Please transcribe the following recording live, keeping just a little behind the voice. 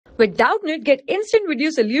With Doubtnut, get instant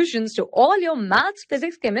video solutions to all your maths,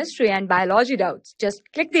 physics, chemistry, and biology doubts. Just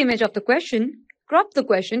click the image of the question, crop the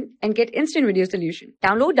question, and get instant video solution.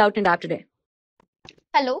 Download Doubtnut app today.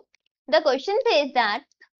 Hello, the question says that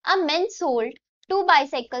a man sold two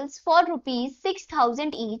bicycles for rupees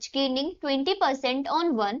 6,000 each, gaining 20%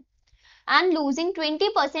 on one and losing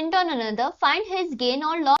 20% on another. Find his gain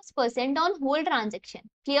or loss percent on whole transaction.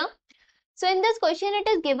 Clear? So in this question, it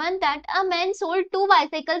is given that a man sold two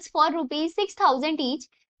bicycles for rupees 6,000 each,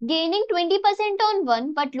 gaining 20% on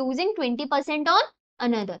one but losing 20% on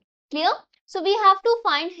another. Clear? So we have to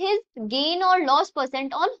find his gain or loss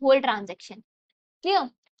percent on whole transaction. Clear?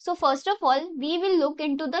 So first of all, we will look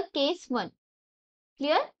into the case 1.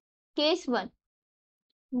 Clear? Case 1.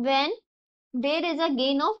 When there is a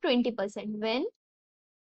gain of 20%. When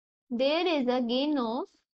there is a gain of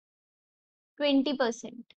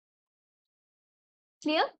 20%.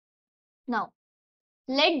 Clear? Now,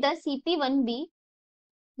 let the CP1 be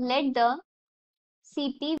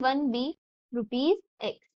rupees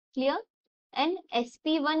X. Clear? And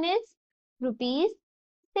SP1 is rupees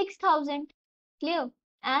 6,000. Clear?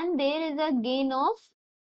 And there is a gain of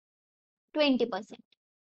 20%.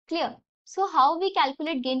 Clear? So how we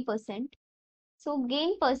calculate gain percent? So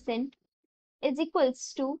gain percent is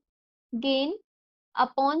equals to gain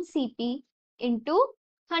upon CP into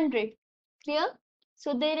 100. Clear?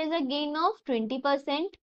 So there is a gain of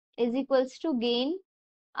 20% is equals to gain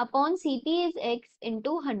upon CP is X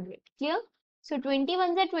into 100. Clear? So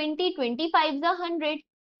 21 is 20, 25 is 100.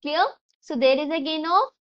 Clear? So there is a gain of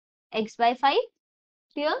X by 5.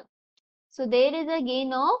 Clear? So there is a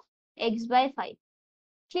gain of X by 5.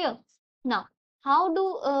 Clear? Now, how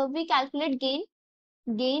do we calculate gain?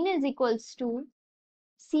 Gain is equals to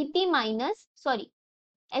SP minus CP.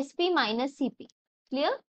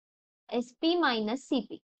 Clear? SP minus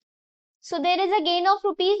CP. So there is a gain of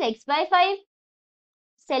rupees X by 5.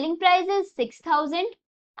 Selling price is 6,000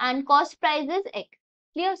 and cost price is X.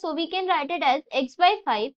 Clear? So we can write it as X by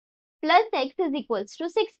 5 plus X is equals to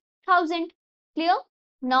 6,000. Clear?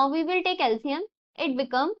 Now we will take LCM. It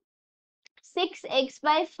becomes 6x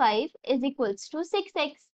by 5 is equals to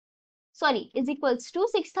 6x. Is equals to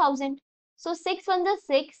 6,000. So 6 ones are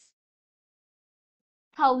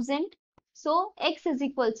 6,000. So x is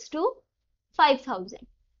equals to 5,000.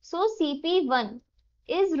 So CP1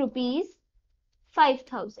 is rupees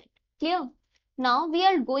 5,000. Clear? Now we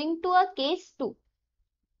are going to a case 2.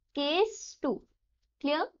 Case 2.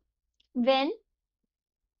 Clear? When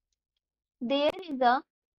there is a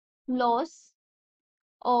loss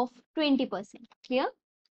of 20%. Clear?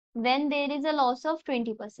 When there is a loss of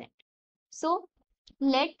 20%. So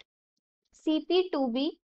let CP2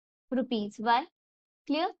 be rupees. Why?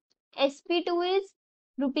 Clear? SP2 is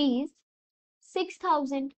rupees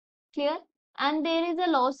 6,000. Clear? And there is a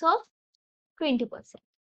loss of 20%.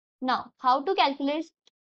 Now, how to calculate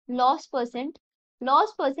loss percent?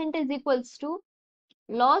 Loss percent is equals to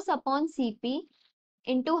loss upon CP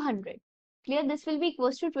into 100. Clear? This will be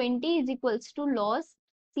equals to 20 is equals to loss.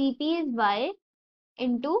 CP is Y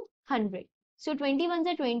into 100. So 21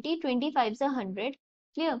 is 20, 25 is 100.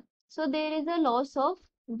 Clear? So there is a loss of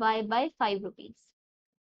Y by 5 rupees.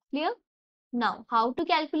 Clear? Now, how to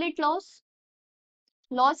calculate loss?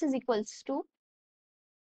 Loss is equals to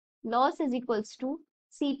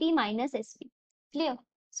CP minus SP. Clear?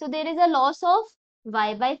 So there is a loss of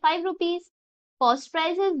Y by 5 rupees. Cost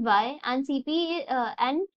price is Y and CP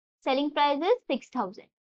and selling price is 6,000.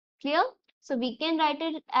 Clear? So we can write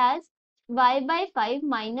it as Y by 5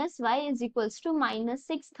 minus Y is equals to minus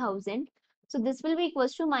 6,000. So this will be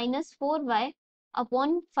equals to minus 4Y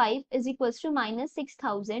upon 5 is equals to minus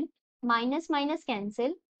 6,000. Minus minus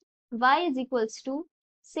cancel. Y is equals to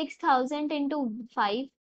 6,000 into 5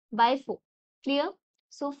 by 4. Clear?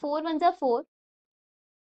 So 4 ones are 4.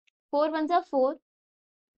 4 ones are 4.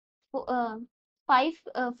 4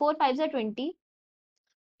 5s are 20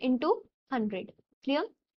 into 100. Clear?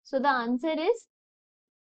 So the answer is,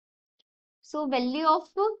 so value of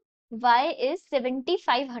Y is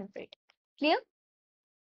 7,500. Clear?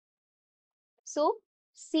 So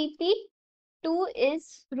CP2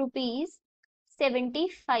 is rupees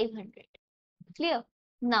 7,500. Clear?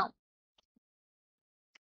 Now,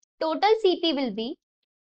 total CP will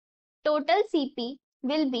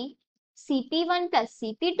be CP1 plus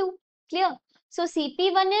CP2. Clear? So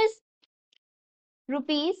CP1 is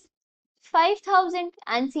rupees 5,000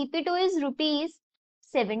 and CP2 is rupees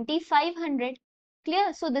 7,500.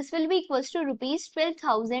 Clear? So this will be equals to rupees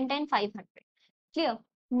 12,500. Clear?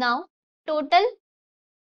 Now, total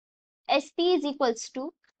SP is equals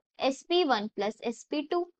to SP1 plus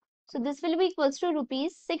SP2. So this will be equals to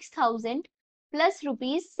rupees 6,000 plus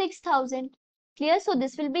rupees 6,000. Clear? So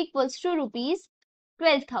this will be equals to rupees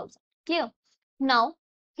 12,000. Clear? Now,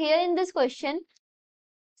 here in this question,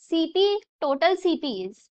 total CP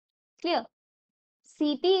is, clear?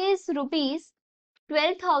 CP is rupees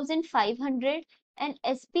 12,500 and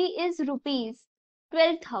SP is rupees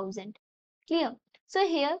 12,000. Clear? So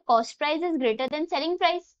here cost price is greater than selling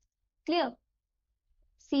price. Clear?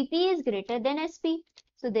 CP is greater than SP.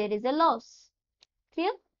 So there is a loss.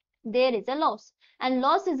 Clear? There is a loss. And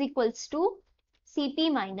loss is equals to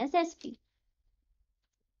CP minus SP.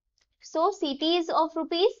 So CP is of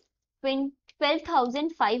rupees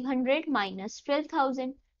 12,500 minus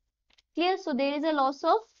 12,000. Clear? So there is a loss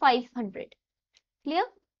of 500. Clear?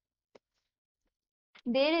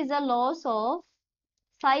 There is a loss of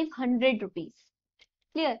 500 rupees.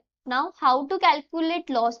 Clear? Now, how to calculate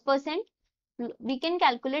loss percent? We can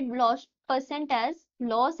calculate loss percent as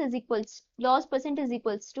loss percent is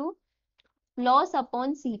equals to loss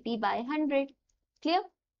upon CP by 100. Clear?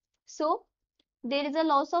 So, there is a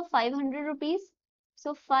loss of 500 rupees.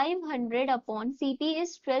 So, 500 upon CP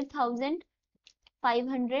is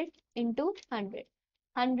 12,500 into 100.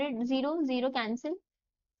 100, 0, 0 cancel.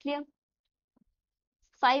 Clear?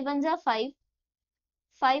 5 ones are 5.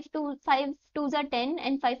 5 twos are 10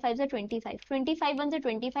 and 5 fives are 25. 25 ones are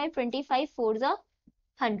 25. 25 fours are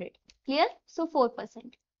 100. Clear? So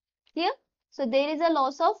 4%. Clear? So there is a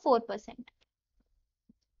loss of 4%.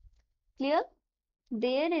 Clear?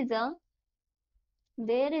 There is a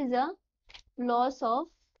loss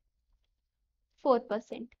of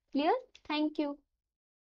 4%. Clear? Thank you.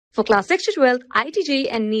 For class 6 to 12, IIT JEE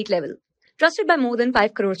and NEET level. Trusted by more than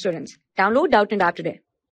 5 crore students. Download Doubtnut app today.